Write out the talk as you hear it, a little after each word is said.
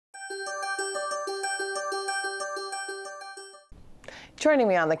Joining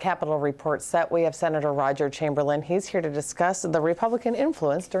me on the Capitol Report set, we have Senator Roger Chamberlain. He's here to discuss the Republican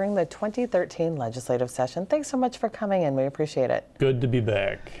influence during the 2013 legislative session. Thanks so much for coming in. We appreciate it. Good to be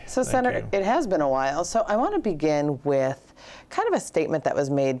back. So, Senator, it has been a while. So I want to begin with kind of a statement that was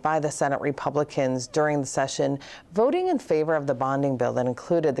made by the Senate Republicans during the session, voting in favor of the bonding bill that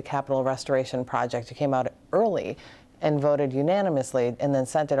included the Capitol Restoration Project. You came out early and voted unanimously and then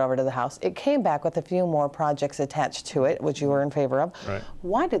sent it over to the House. It came back with a few more projects attached to it, which you were in favor of. Right.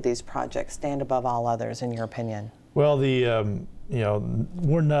 Why did these projects stand above all others, in your opinion? Well,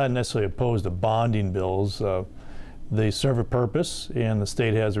 we're not necessarily opposed to bonding bills. They serve a purpose, and the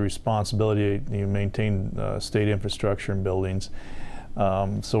state has a responsibility to maintain state infrastructure and buildings.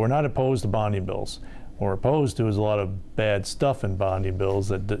 So we're not opposed to bonding bills. What we're opposed to is a lot of bad stuff in bonding bills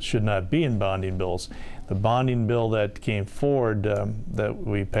that should not be in bonding bills. The bonding bill that came forward that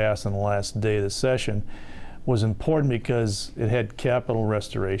we passed on the last day of the session was important because it had capital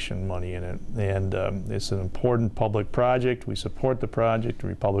restoration money in it, and it's an important public project. We support the project. The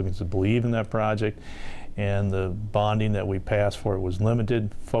Republicans believe in that project, and the bonding that we passed for it was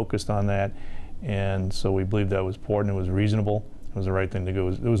limited, focused on that, and so we believe that was important. It was reasonable. It was the right thing to go.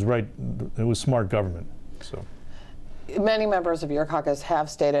 It was right. It was smart government. So. Many members of your caucus have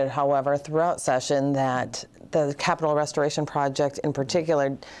stated, however, throughout session that the Capitol Restoration Project in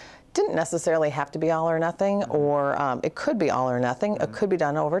particular didn't necessarily have to be all or nothing, or it could be all or nothing. It could be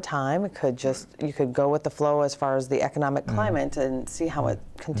done over time. It could you could go with the flow as far as the economic climate and see how it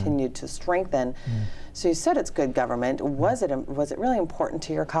continued to strengthen. So you said it's good government. Was it really important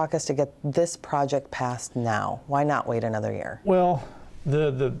to your caucus to get this project passed now? Why not wait another year? Well,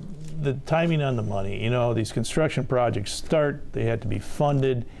 the timing on the money, these construction projects start, they had to be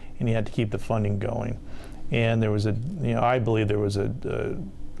funded, and you had to keep the funding going. And there was I believe there was a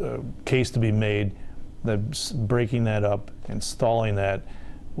case to be made that breaking that up and stalling that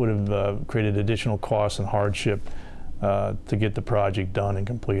would have created additional costs and hardship to get the project done and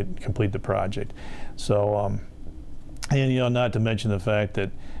complete the project. So, and not to mention the fact that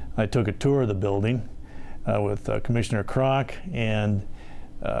I took a tour of the building with Commissioner Kroc, and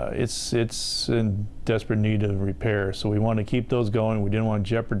it's in desperate need of repair. So we want to keep those going. We didn't want to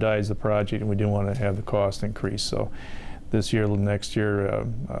jeopardize the project, and we didn't want to have the cost increase. So this year, next year,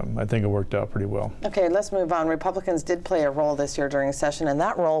 I think it worked out pretty well. Okay, let's move on. Republicans did play a role this year during session, and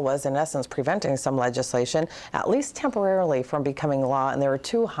that role was, in essence, preventing some legislation, at least temporarily, from becoming law. And there were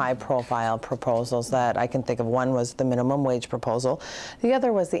two high-profile proposals that I can think of. One was the minimum wage proposal. The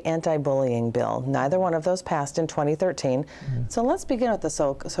other was the anti-bullying bill. Neither one of those passed in 2013. So let's begin with the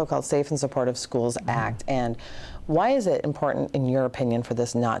so-called Safe and Supportive Schools Act. And why is it important, in your opinion, for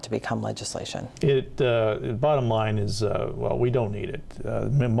this not to become legislation? Bottom line is, well, we don't need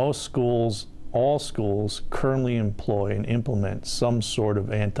it. Most schools, all schools, currently employ and implement some sort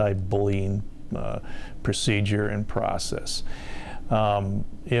of anti-bullying procedure and process.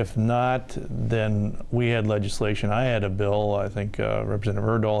 If not, then we had legislation. I had a bill, I think Representative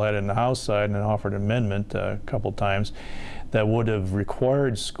Erdahl had it in the House side, and offered an amendment a couple times that would have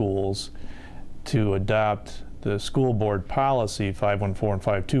required schools to adopt the school board policy 514 and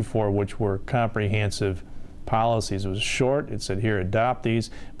 524, which were comprehensive policies. It was short. It said, here, adopt these,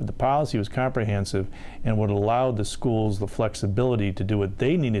 but the policy was comprehensive and would allow the schools the flexibility to do what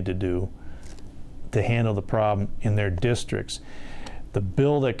they needed to do to handle the problem in their districts. The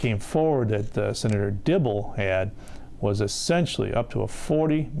bill that came forward that Senator Dibble had was essentially up to a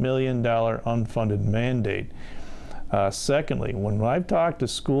 $40 million unfunded mandate. Secondly, when I've talked to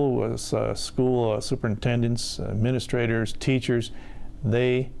school superintendents, administrators, teachers,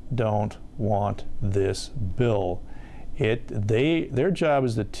 they don't want this bill. Their job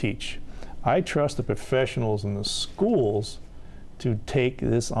is to teach. I trust the professionals in the schools to take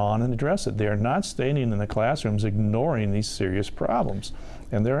this on and address it. They are not standing in the classrooms ignoring these serious problems,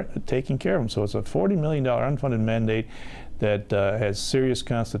 and they're taking care of them. So it's a $40 million unfunded mandate that has serious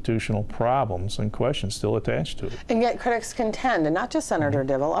constitutional problems and questions still attached to it. And yet critics contend, and not just Senator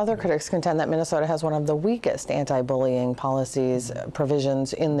Dibble, other critics contend that Minnesota has one of the weakest anti-bullying policies,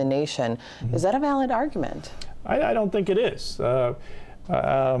 provisions in the nation. Is that a valid argument? I don't think it is. It's kind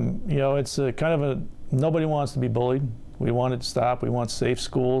of a, nobody wants to be bullied. We want it to stop. We want safe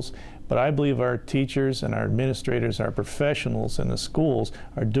schools. But I believe our teachers and our administrators, our professionals in the schools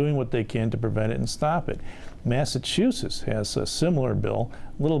are doing what they can to prevent it and stop it. Massachusetts has a similar bill,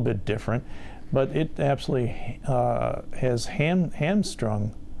 a little bit different, but it absolutely has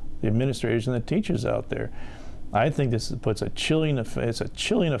hamstrung the administrators and the teachers out there. I think this puts a chilling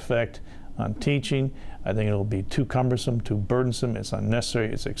effect on teaching. I think it'll be too cumbersome, too burdensome, it's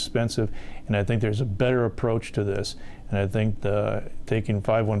unnecessary, it's expensive, and I think there's a better approach to this. And I think taking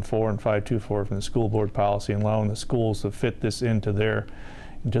 514 and 524 from the school board policy and allowing the schools to fit this into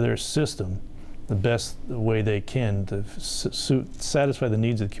their system the best way they can to satisfy the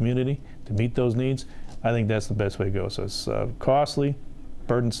needs of the community, to meet those needs, I think that's the best way to go. So it's costly,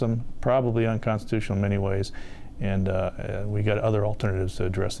 burdensome, probably unconstitutional in many ways, and we got other alternatives to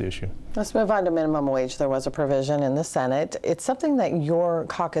address the issue. Let's move on to minimum wage. There was a provision in the Senate. It's something that your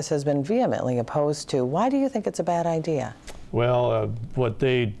caucus has been vehemently opposed to. Why do you think it's a bad idea? Well, what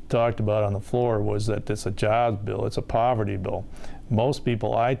they talked about on the floor was that it's a jobs bill, it's a poverty bill. Most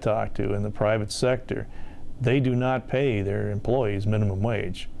people I talk to in the private sector, they do not pay their employees minimum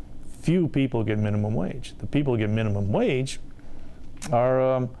wage. Few people get minimum wage. The people who get minimum wage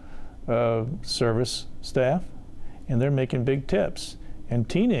are service staff, and they're making big tips, and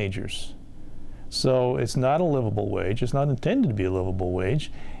teenagers. So it's not a livable wage. It's not intended to be a livable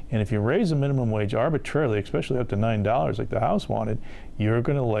wage. And if you raise the minimum wage arbitrarily, especially up to $9 like the House wanted, you're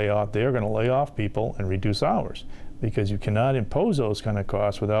going to lay off, they're going to lay off people and reduce hours, because you cannot impose those kind of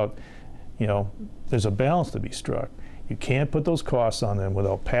costs without, there's a balance to be struck. You can't put those costs on them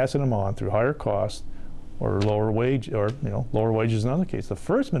without passing them on through higher costs or lower wage, or lower wages in other cases. The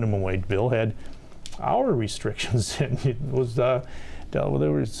first minimum wage bill had hour restrictions, and it was they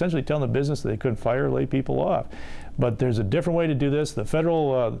were essentially telling the business that they couldn't fire or lay people off. But there's a different way to do this. The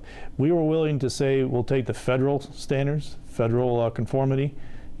federal, we were willing to say we'll take the federal standards, federal conformity,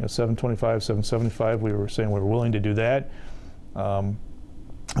 725, 775. We were saying we were willing to do that. I'm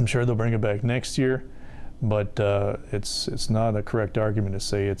sure they'll bring it back next year, but it's not a correct argument to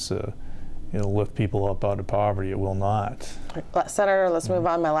say it'll lift people up out of poverty. It will not. Senator, let's move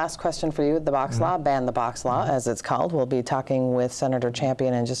on. My last question for you, the box law, ban the box law, as it's called. We'll be talking with Senator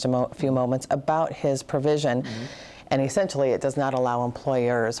Champion in just a few moments about his provision. And essentially, it does not allow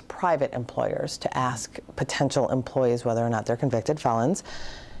employers, private employers, to ask potential employees whether or not they're convicted felons.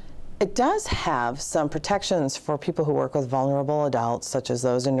 It does have some protections for people who work with vulnerable adults, such as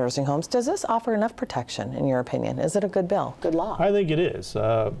those in nursing homes. Does this offer enough protection, in your opinion? Is it a good bill, good law? I think it is.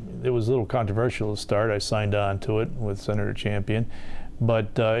 It was a little controversial to start. I signed on to it with Senator Champion.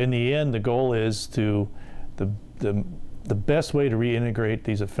 But in the end, the goal is the best way to reintegrate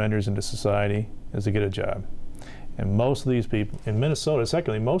these offenders into society is to get a job. And most of these people in Minnesota,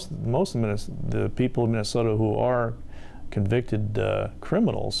 secondly, most of the people in Minnesota who are convicted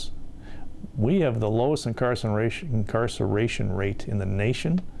criminals, we have the lowest incarceration rate in the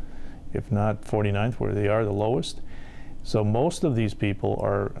nation, if not 49th, where they are the lowest. So most of these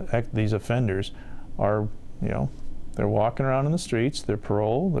people these offenders are, they're walking around in the streets, they're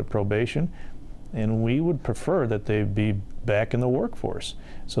parole, they're probation, and we would prefer that they be back in the workforce.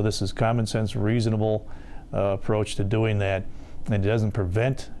 So this is common sense, reasonable approach to doing that, and it doesn't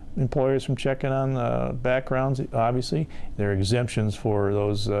prevent employers from checking on backgrounds. Obviously, there are exemptions for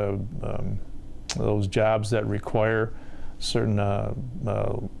those jobs that require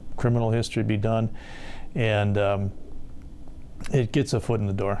certain criminal history to be done, and it gets a foot in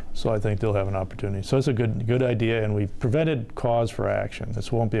the door. So I think they'll have an opportunity. So it's a good idea, and we've prevented cause for action.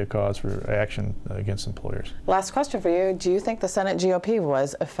 This won't be a cause for action against employers. Last question for you. Do you think the Senate GOP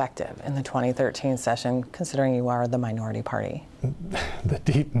was effective in the 2013 session, considering you are the minority party? The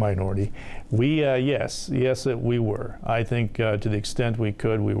deep minority. Yes, we were. I think to the extent we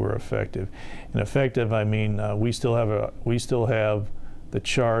could, we were effective. And effective, I mean, we still have the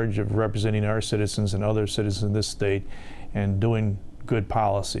charge of representing our citizens and other citizens in this state and doing good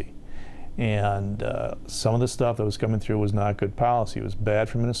policy. And some of the stuff that was coming through was not good policy. It was bad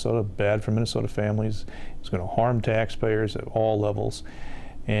for Minnesota, bad for Minnesota families. It was going to harm taxpayers at all levels.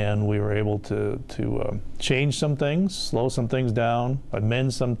 And we were able to change some things, slow some things down,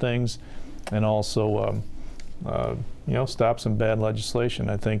 amend some things, and also stop some bad legislation.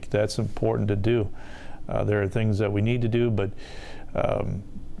 I think that's important to do. There are things that we need to do, but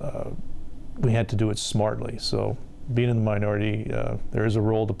we had to do it smartly. So being in the minority, there is a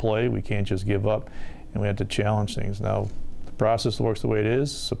role to play. We can't just give up, and we have to challenge things. Now, the process works the way it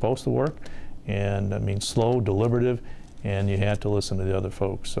is supposed to work, and I mean slow, deliberative, and you have to listen to the other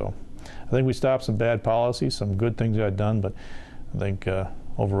folks. So I think we stopped some bad policies, some good things got done, but I think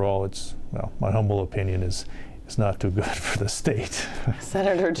overall my humble opinion is it's not too good for the state.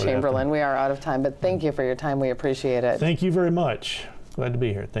 Senator Chamberlain, we are out of time, but thank you for your time. We appreciate it. Thank you very much. Glad to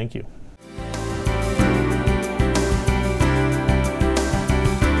be here. Thank you.